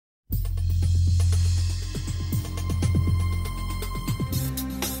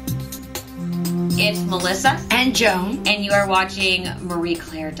It's Melissa. And Joan. And you are watching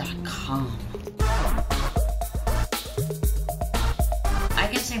marieclaire.com. I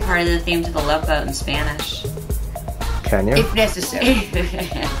can sing part of the theme to the Love Boat in Spanish. Can you? If necessary.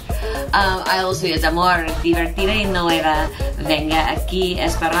 I also use amor, divertida y nueva. Venga aquí,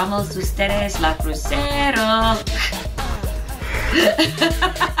 esperamos ustedes la crucero.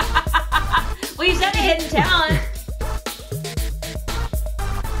 Well, you said a hidden talent.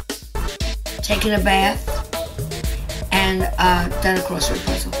 Taken a bath and done a crossword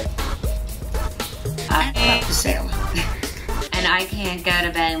puzzle. And the sailor. And I can't go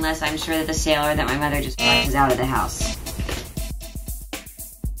to bed unless I'm sure that the sailor that my mother just fucked is out of the house.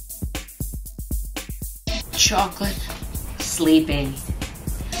 Chocolate. Sleeping.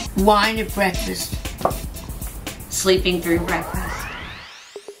 Wine at breakfast. Sleeping through breakfast.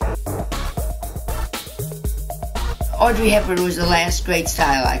 Audrey Hepburn was the last great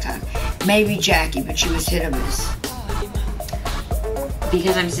style icon. Maybe Jackie, but she was hit or miss.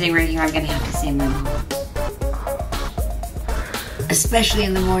 Because I'm sitting right here, I'm gonna have to say my mom. Especially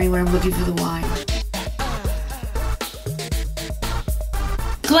in the morning when I'm looking for the wine.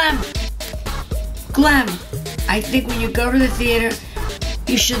 Glamour. Glamour. I think when you go to the theater,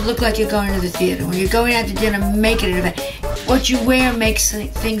 you should look like you're going to the theater. When you're going out to dinner, make it an event. What you wear makes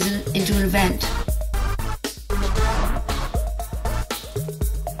things into an event.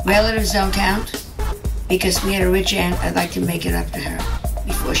 Relatives don't count, because we had a rich aunt. I'd like to make it up to her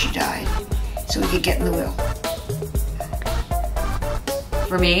before she died, so we could get in the will.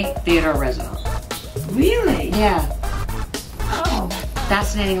 For me, Theodore Roosevelt. Really? Yeah. Oh.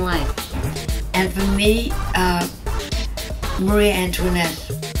 Fascinating life. And for me, Marie Antoinette.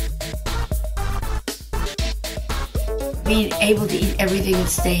 Being able to eat everything and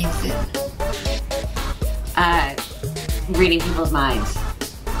staying thin. Reading people's minds.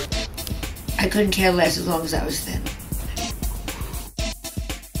 I couldn't care less as long as I was thin.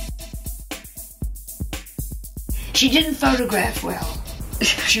 She didn't photograph well.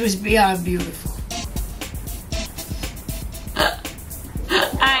 She was beyond beautiful. I'm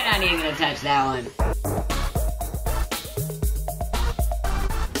not even gonna touch that one.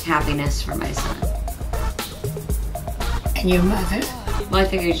 Happiness for my son. And your mother? Well, I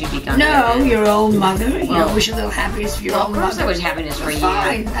figured you'd be gone. No, your own mother. You know, wish a little happiness for your own mother. Of course there was happiness for you.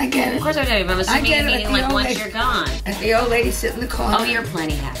 Fine, I get it. Of course I do, but I'm assuming you meaning like once you're gone. And the old lady sitting in the corner. Oh, you're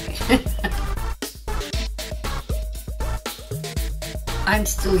plenty happy. I'm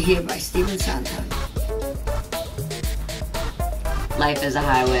Still Here by Stephen Sondheim. Life is a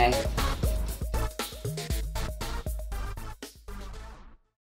highway.